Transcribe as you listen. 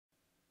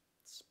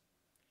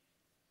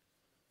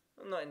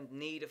not in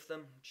need of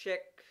them.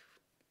 Check.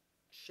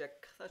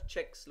 Those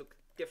checks look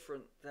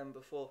different than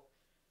before.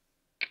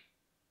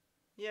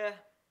 Yeah.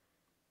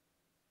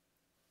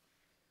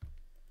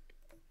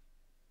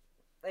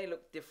 They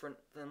look different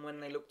than when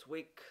they looked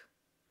weak.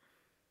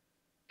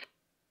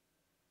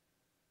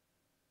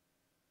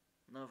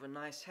 Another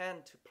nice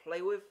hand to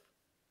play with.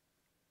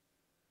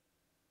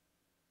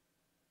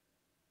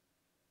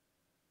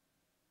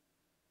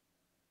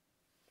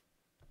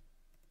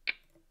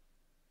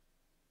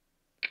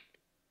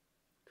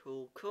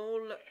 Cool.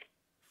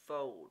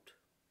 Fold.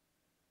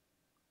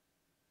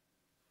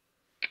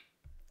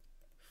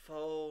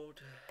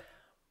 Fold.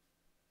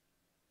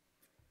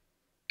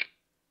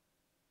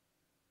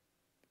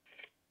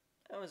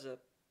 That was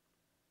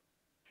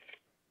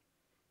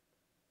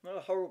not a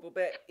horrible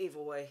bet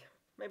either way.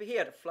 Maybe he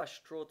had a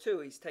flush draw too.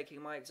 He's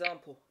taking my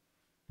example.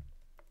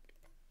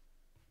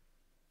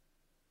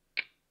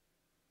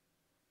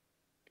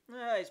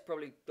 He's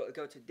probably got to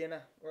go to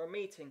dinner or a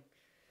meeting.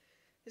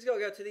 He's got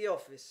to go to the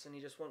office and he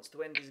just wants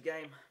to end his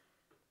game.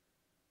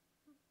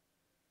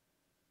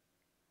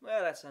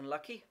 Well, that's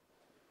unlucky.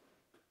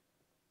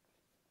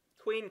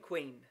 Queen.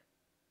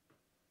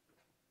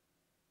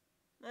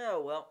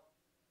 Oh well.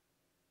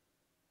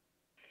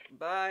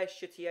 Bye,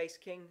 shitty ace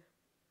king.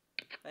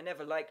 I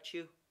never liked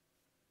you.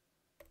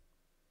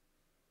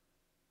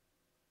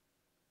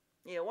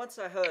 Yeah, once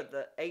I heard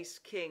that ace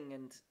king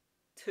and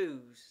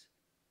twos,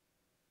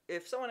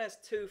 if someone has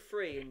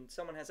 2-3 and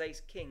someone has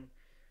ace king,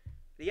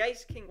 the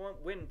ace king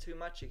won't win too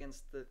much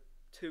against the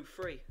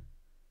 2-3.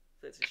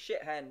 So it's a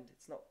shit hand.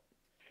 It's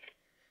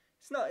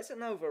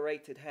an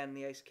overrated hand,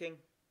 the ace king.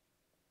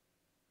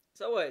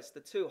 So it's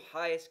the two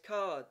highest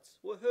cards.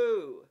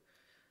 Woohoo!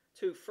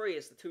 2-3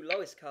 is the two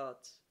lowest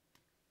cards.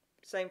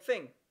 Same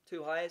thing.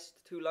 Two highest,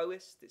 two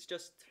lowest. It's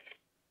just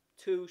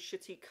two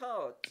shitty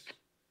cards.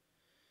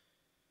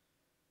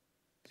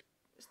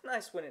 It's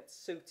nice when it's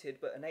suited,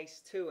 but an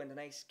ace 2 and an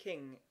ace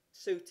king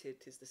suited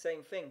is the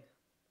same thing.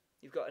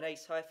 You've got an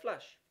ace high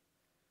flush.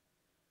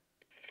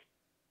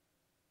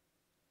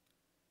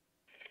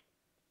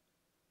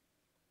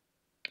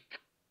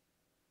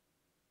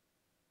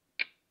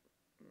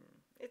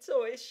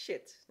 It's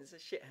shit. It's a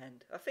shit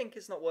hand. I think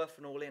it's not worth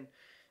an all-in.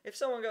 If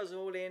someone goes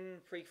all-in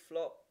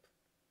pre-flop,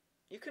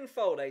 you can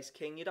fold ace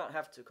king. You don't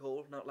have to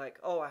call. Not like,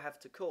 oh, I have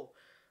to call.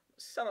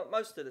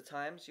 Most of the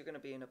times you're going to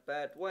be in a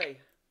bad way.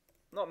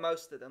 Not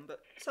most of them,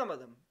 but some of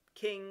them.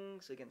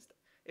 Kings against.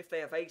 If they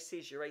have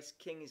aces, your ace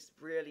king is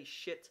really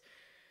shit.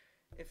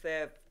 If they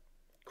have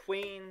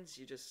queens,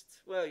 you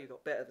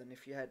got better than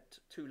if you had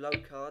two low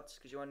cards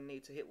because you only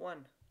need to hit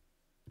one.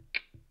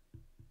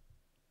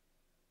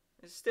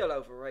 It's still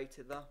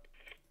overrated though.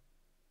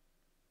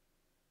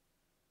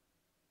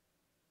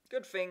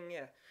 Good thing,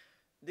 yeah.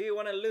 Do you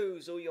want to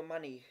lose all your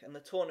money in the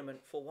tournament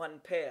for one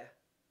pair?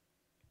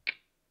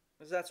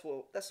 Because that's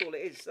all it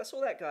is. That's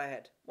all that guy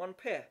had. One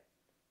pair.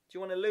 Do you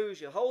want to lose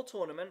your whole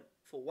tournament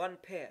for one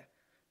pair?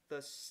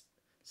 The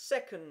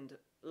second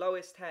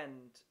lowest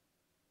hand,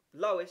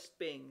 lowest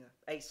being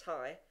ace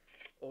high,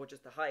 or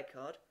just a high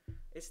card.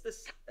 It's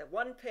this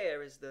one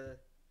pair is the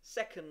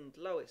second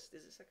lowest.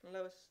 Is it second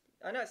lowest?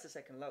 I know it's the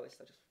second lowest.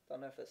 I just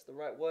don't know if that's the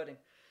right wording.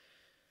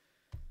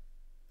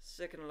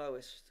 Second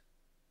lowest.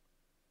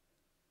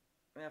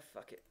 Yeah,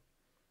 fuck it.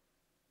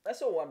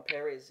 That's all one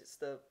pair is. It's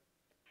the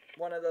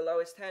one of the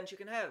lowest hands you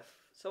can have.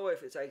 So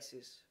if it's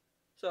aces.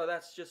 So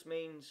that just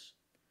means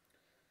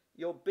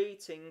you're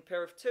beating a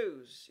pair of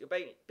twos. You're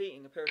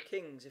beating a pair of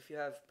kings. If you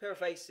have a pair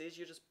of aces,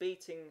 you're just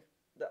beating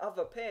the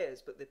other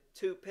pairs. But the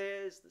two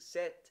pairs, the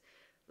set,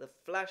 the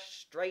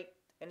flush, straight,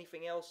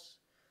 anything else,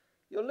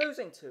 you're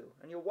losing to.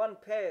 And your one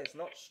pair is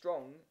not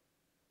strong.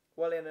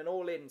 Well, in an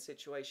all-in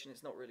situation,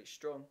 it's not really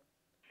strong.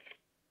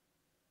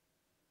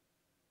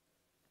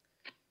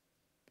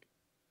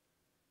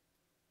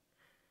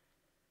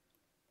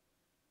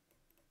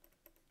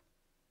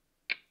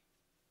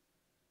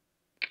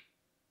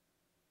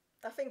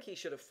 I think he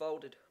should have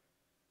folded.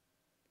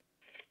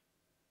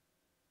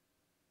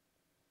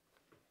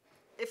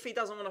 If he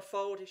doesn't want to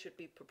fold, he should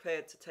be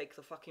prepared to take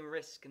the fucking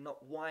risk and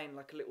not whine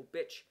like a little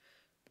bitch.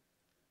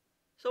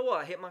 So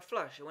what? I hit my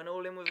flush. I went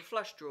all in with a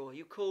flush draw.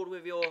 You called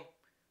with your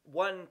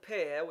one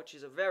pair, which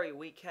is a very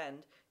weak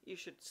hand. You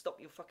should stop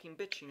your fucking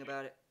bitching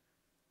about it.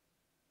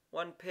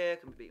 One pair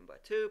can be beaten by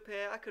two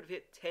pair. I could have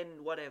hit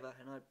 10 whatever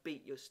and I'd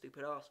beat your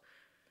stupid ass.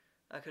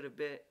 I could have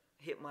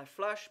hit my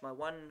flush, my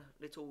one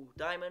little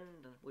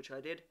diamond, which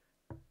I did.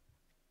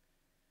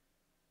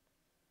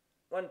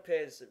 One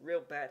pair's a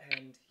real bad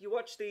hand. You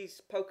watch these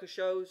poker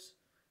shows,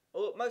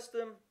 most of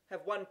them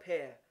have one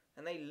pair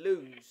and they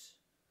lose.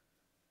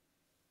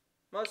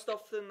 Most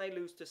often they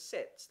lose to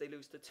sets. They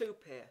lose to two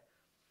pair.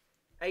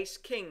 Ace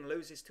king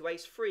loses to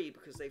ace 3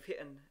 because they've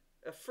hit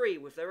a 3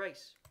 with their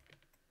ace.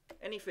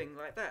 Anything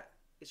like that.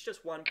 It's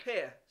just one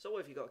pair. So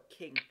what if you got a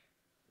king?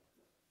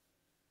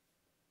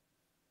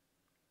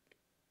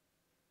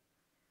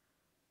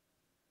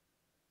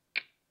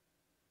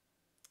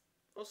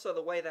 Also,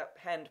 the way that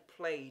hand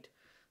played,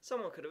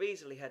 someone could have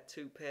easily had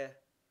two pair.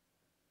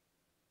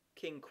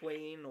 King,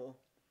 queen, or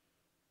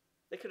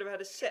They could have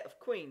had a set of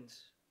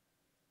queens.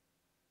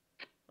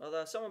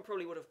 Although someone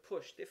probably would have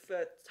pushed. If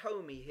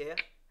Tommy here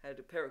had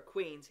a pair of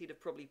queens, he'd have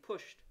probably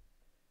pushed.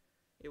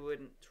 He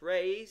wouldn't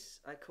raise.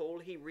 I call.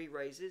 He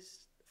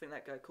re-raises. I think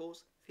that guy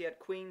calls. If he had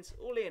queens,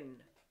 all in.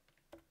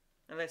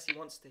 Unless he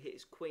wants to hit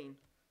his queen.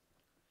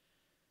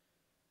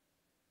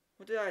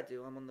 What did I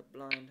do? I'm on the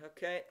blind.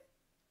 Okay.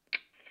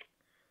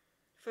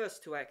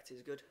 First to act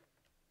is good.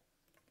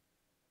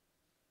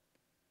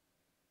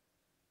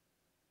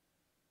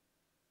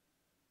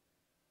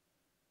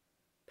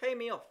 Pay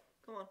me off.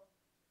 Come on.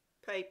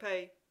 Pay,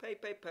 pay, pay,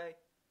 pay, pay.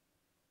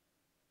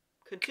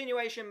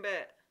 Continuation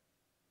bet.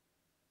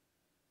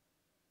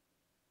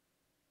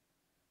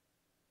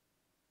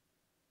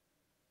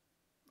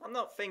 I'm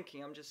not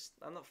thinking. I'm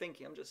not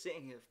thinking. I'm just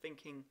sitting here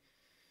thinking.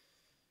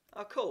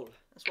 Oh, cool.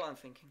 That's what I'm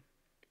thinking.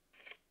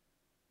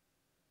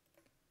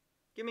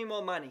 Give me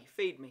more money.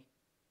 Feed me.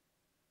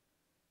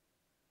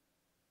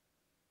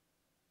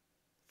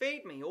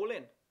 Feed me. All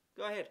in.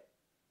 Go ahead.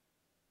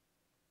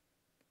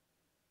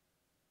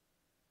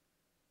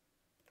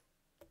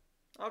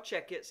 I'll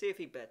check it. See if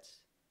he bets.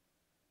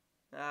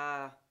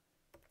 Ah.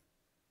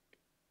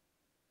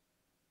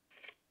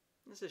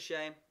 That's a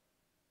shame.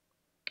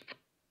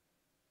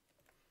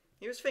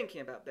 He was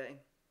thinking about betting.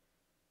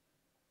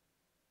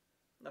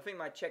 I think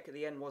my check at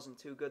the end wasn't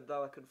too good,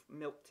 though. I could have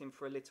milked him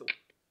for a little.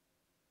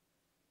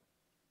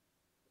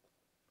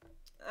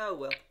 Oh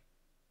well.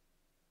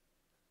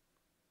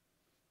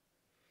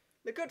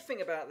 The good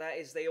thing about that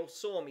is they all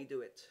saw me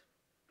do it.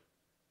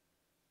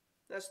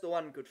 That's the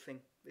one good thing.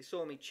 They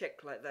saw me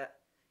check like that.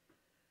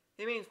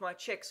 It means my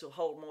checks will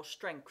hold more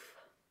strength.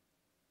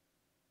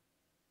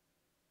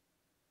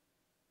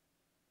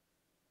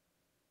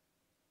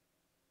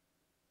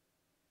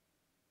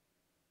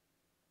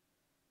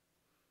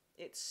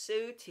 It's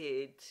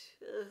suited.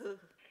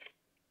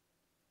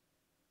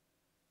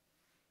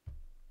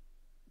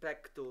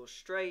 Backdoor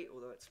straight,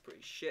 although it's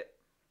pretty shit.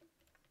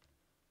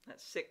 That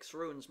 6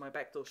 ruins my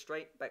backdoor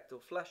straight,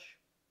 backdoor flush.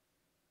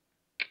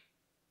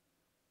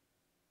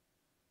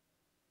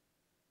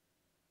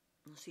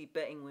 What's he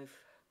betting with?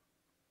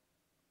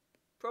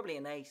 Probably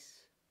an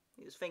ace.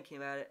 He was thinking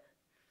about it.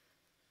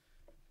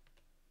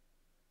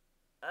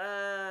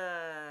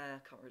 I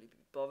can't really be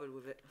bothered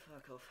with it.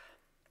 Fuck off.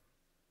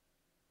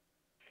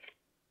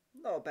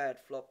 Not a bad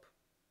flop.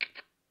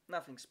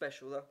 Nothing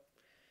special though.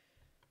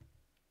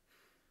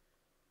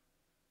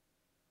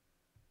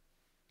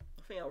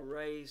 I think I'll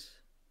raise.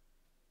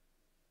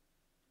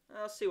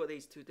 I'll see what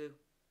these two do.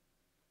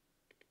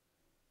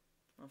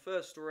 I'll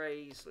first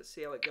raise. Let's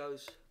see how it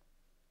goes.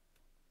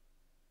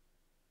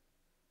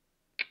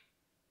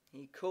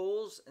 He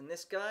calls, and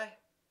this guy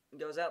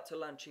goes out to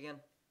lunch again.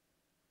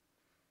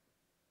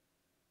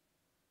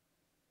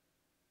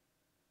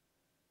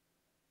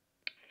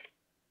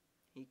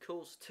 He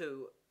calls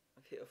 2.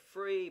 I've hit a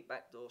 3,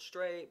 backdoor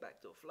straight,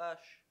 backdoor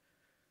flush.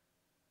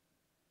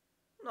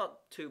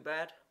 Not too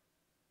bad.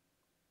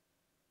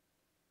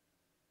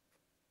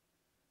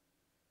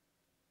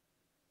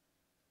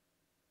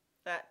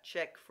 That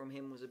check from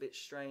him was a bit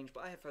strange,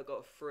 but I have got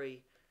a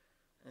 3.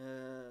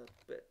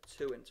 Bit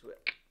 2 into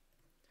it.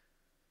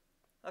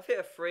 I've hit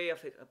a 3,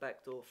 I've hit a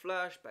backdoor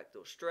flush,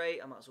 backdoor straight,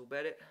 I might as well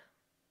bet it.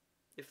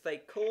 If they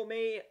call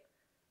me,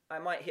 I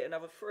might hit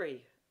another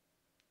 3.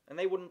 And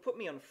they wouldn't put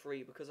me on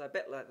 3 because I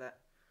bet like that.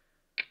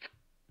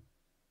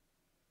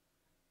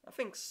 I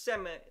think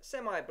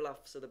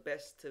semi-bluffs are the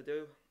best to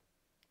do.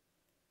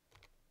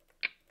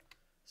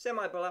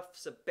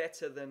 Semi-bluffs are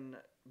better than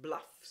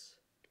bluffs.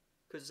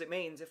 Because it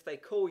means if they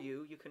call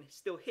you, you can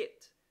still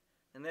hit.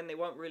 And then they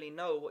won't really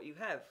know what you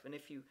have. And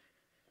if you...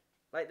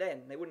 Like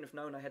then, they wouldn't have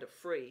known I had a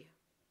 3.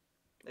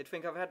 They'd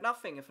think I've had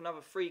nothing. If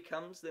another 3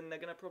 comes, then they're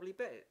going to probably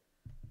bet it.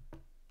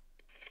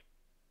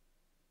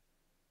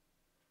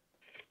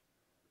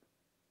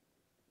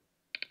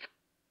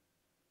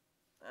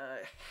 I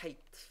hate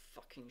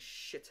fucking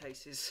shit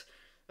aces.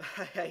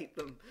 I hate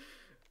them.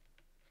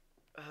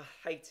 I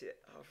hate it.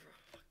 Oh,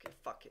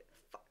 fuck it.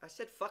 I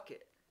said fuck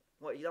it.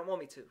 What, you don't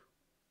want me to?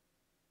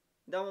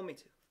 You don't want me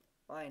to?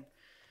 Fine.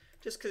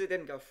 Just because it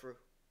didn't go through.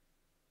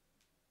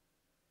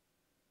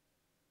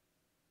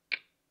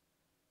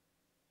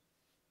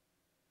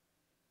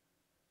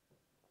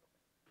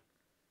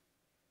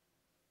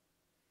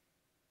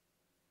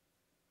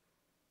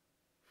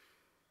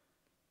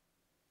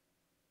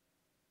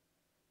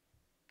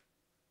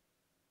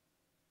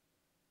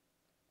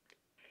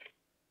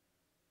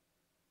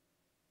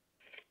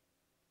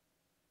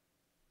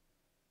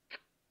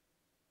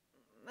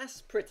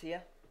 That's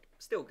prettier.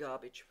 Still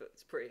garbage, but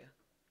it's prettier.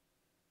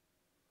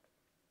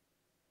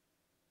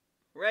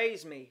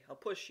 Raise me. I'll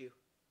push you.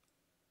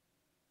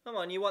 Come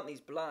on, you want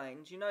these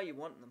blinds. You know you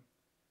want them.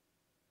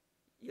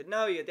 You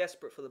know you're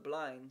desperate for the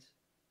blinds.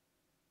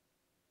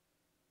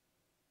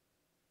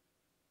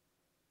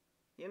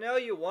 You know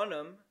you want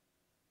them.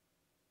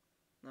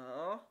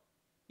 No.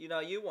 You know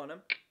you want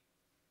them.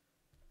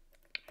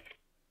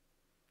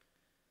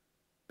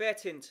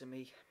 Bet into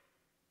me.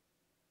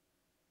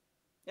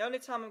 The only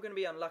time I'm going to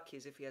be unlucky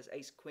is if he has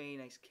ace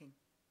queen, ace king.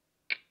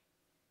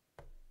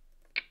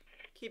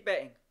 Keep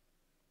betting.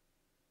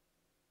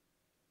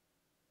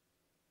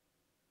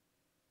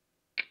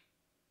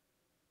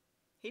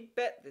 He'd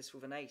bet this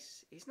with an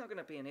ace. He's not going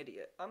to be an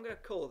idiot. I'm going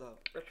to call, though.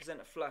 Represent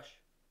a flush.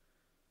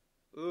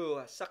 Ooh,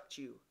 I sucked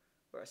you.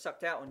 Or I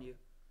sucked out on you.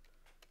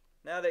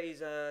 Now that he's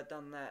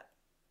done that.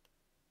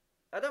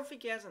 I don't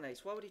think he has an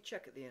ace. Why would he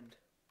check at the end?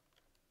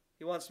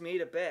 He wants me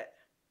to bet.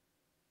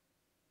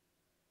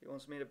 He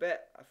wants me to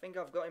bet. I think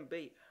I've got him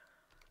beat.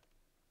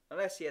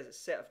 Unless he has a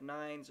set of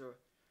nines, or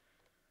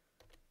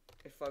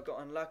if I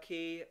got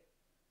unlucky.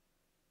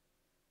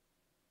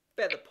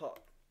 Bet the pot.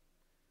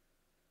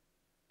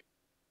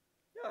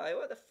 Alright,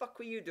 what the fuck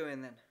were you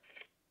doing then?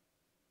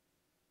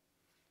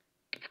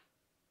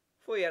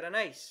 Thought he had an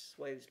ace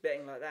while he was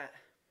betting like that.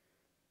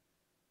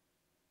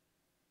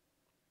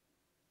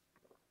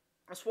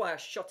 That's why I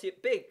shot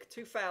it big.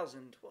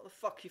 2,000. What the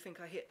fuck you think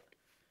I hit?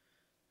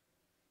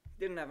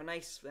 Didn't have an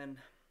ace then.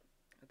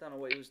 I don't know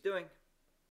what he was doing.